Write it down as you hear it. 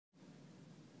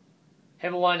Hey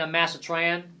everyone, I'm Master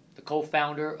Tran, the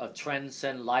co-founder of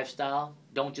Transcend Lifestyle.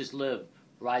 Don't just live,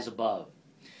 rise above.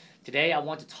 Today I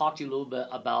want to talk to you a little bit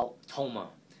about TOMA,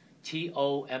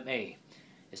 T-O-M-A.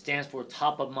 It stands for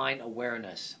Top of Mind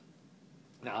Awareness.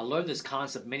 Now I learned this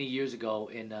concept many years ago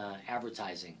in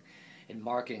advertising, in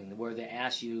marketing, where they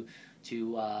ask you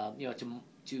to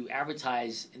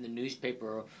advertise in the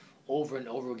newspaper over and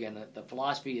over again. The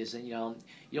philosophy is that you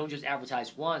don't just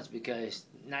advertise once because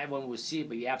not everyone will see it,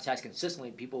 but you advertise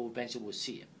consistently, people eventually will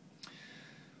see it.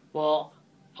 Well,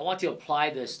 I want to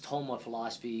apply this TOMA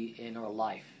philosophy in our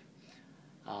life.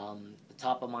 The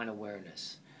top of mind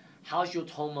awareness. How's your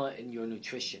TOMA in your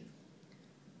nutrition?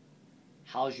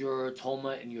 How's your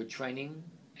TOMA in your training?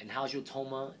 And how's your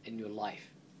TOMA in your life?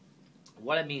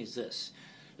 What I mean is this.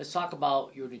 Let's talk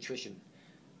about your nutrition.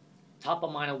 Top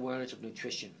of mind awareness of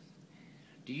nutrition.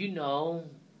 Do you know,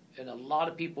 and a lot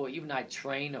of people, even I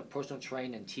train or personal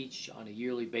train and teach on a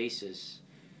yearly basis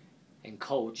and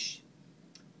coach,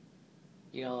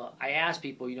 I ask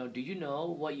people, do you know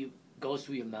what goes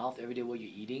through your mouth every day, what you're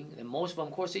eating? And most of them,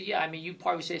 of course, say, yeah. I mean, you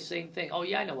probably say the same thing. Oh,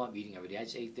 yeah, I know what I'm eating every day. I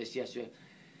just ate this yesterday.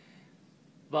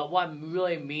 But what I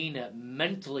really mean,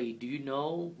 mentally, do you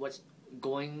know what's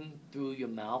going through your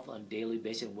mouth on a daily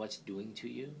basis and what's doing to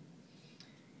you?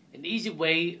 An easy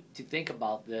way to think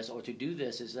about this or to do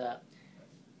this is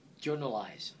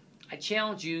journalize. I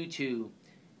challenge you to,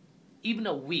 even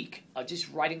a week of just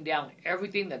writing down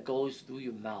everything that goes through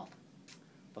your mouth.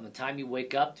 From the time you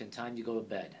wake up to the time you go to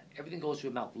bed. Everything goes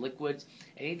through your mouth. Liquids,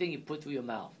 anything you put through your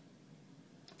mouth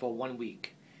for 1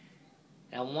 week.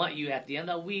 And I want you, at the end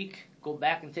of the week, go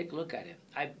back and take a look at it.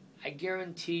 I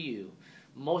guarantee you,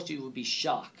 most of you will be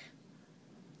shocked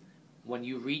when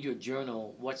you read your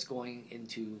journal what's going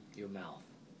into your mouth.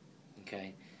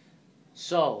 Okay?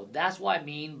 So, that's what I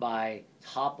mean by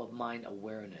top of mind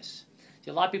awareness. See,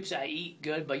 a lot of people say, I eat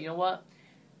good, but you know what?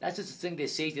 That's just a thing they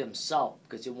say to themselves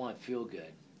because they want to feel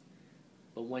good.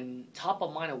 But when top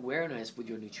of mind awareness with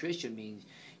your nutrition means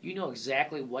you know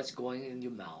exactly what's going in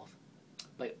your mouth,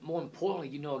 but more importantly,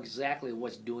 you know exactly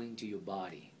what's doing to your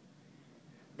body.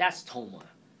 That's TOMA,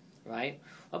 right?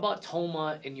 What about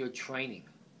TOMA in your training?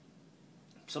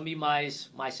 Some of you might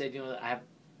say, I have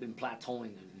been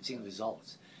plateauing and seeing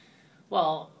results.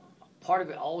 Well, part of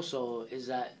it also is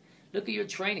that look at your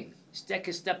training. Take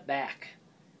a step back.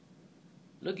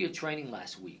 Look at your training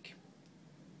last week.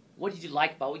 What did you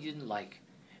like about what you didn't like?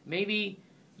 Maybe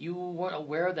you weren't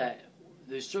aware that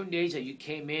there's certain days that you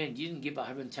came in, you didn't give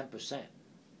 110%.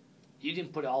 You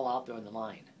didn't put it all out there on the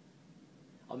line.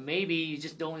 Or maybe you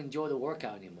just don't enjoy the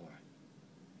workout anymore.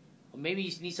 Or maybe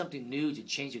you need something new to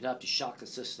change it up, to shock the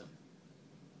system.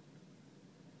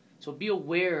 So be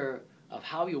aware of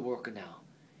how you're working out.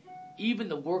 Even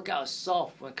the workout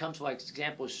itself, when it comes to, like,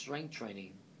 example, strength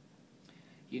training,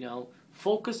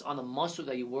 focus on the muscle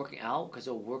that you're working out because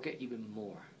it'll work it even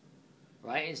more.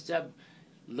 Right? Instead of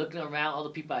looking around other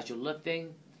people as you're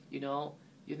lifting, you're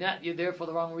there for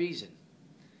the wrong reason.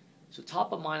 So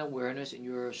top of mind awareness in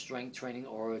your strength training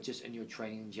or just in your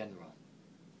training in general.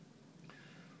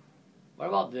 What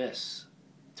about this?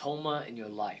 TOMA in your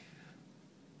life.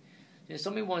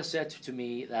 Somebody once said to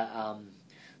me that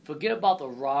forget about the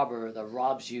robber that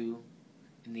robs you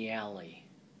in the alley.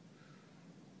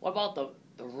 What about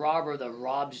the robber that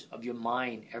robs of your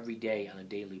mind every day on a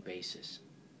daily basis?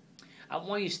 I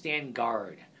want you to stand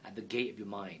guard at the gate of your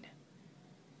mind.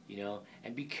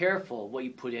 And be careful what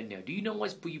you put in there. Do you know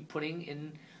what you're putting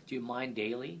into your mind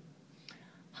daily?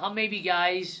 How many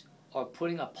guys are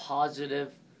putting a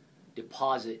positive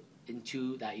deposit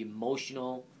into that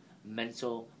emotional,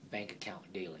 mental bank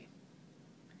account daily?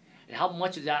 And how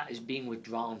much of that is being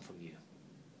withdrawn from you?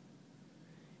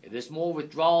 If there's more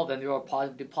withdrawal than there are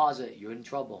positive deposit, you're in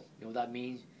trouble. You know what that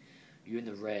means? You're in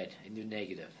the red and you're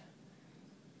negative.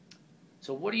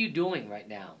 So what are you doing right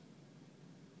now?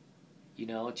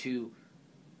 To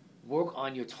work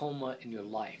on your TOMA in your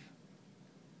life.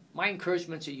 My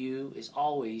encouragement to you is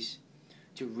always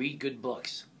to read good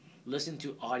books, listen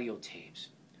to audio tapes,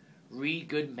 read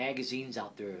good magazines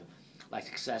out there like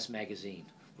Success Magazine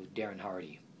with Darren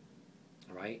Hardy.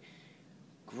 Right?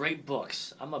 Great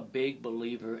books. I'm a big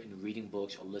believer in reading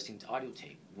books or listening to audio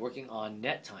tape. Working on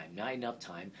net time, not enough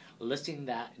time. Listening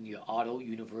that in your auto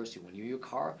university. When you're in your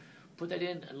car, put that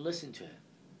in and listen to it.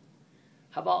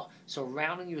 How about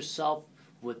surrounding yourself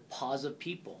with positive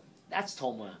people? That's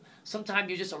TOMA. Sometimes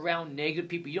you're just around negative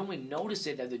people. You don't even notice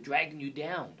it that they're dragging you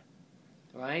down.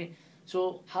 Right?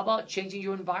 So how about changing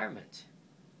your environment?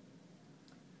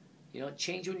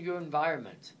 Changing your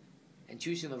environment and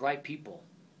choosing the right people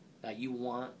that you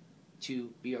want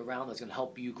to be around that's going to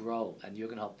help you grow, and you're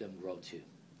going to help them grow too.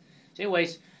 So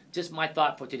anyways, just my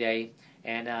thought for today.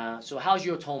 And so how's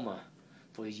your TOMA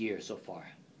for the year so far?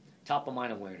 Top of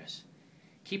mind awareness.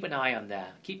 Keep an eye on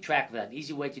that. Keep track of that. An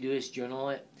easy way to do it is journal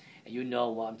it, and you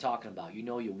know what I'm talking about. You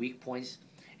know your weak points,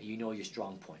 and you know your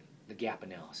strong point. The gap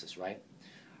analysis, right?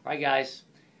 All right, guys.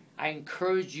 I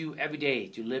encourage you every day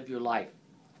to live your life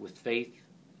with faith,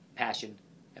 passion,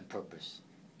 and purpose.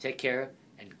 Take care,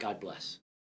 and God bless.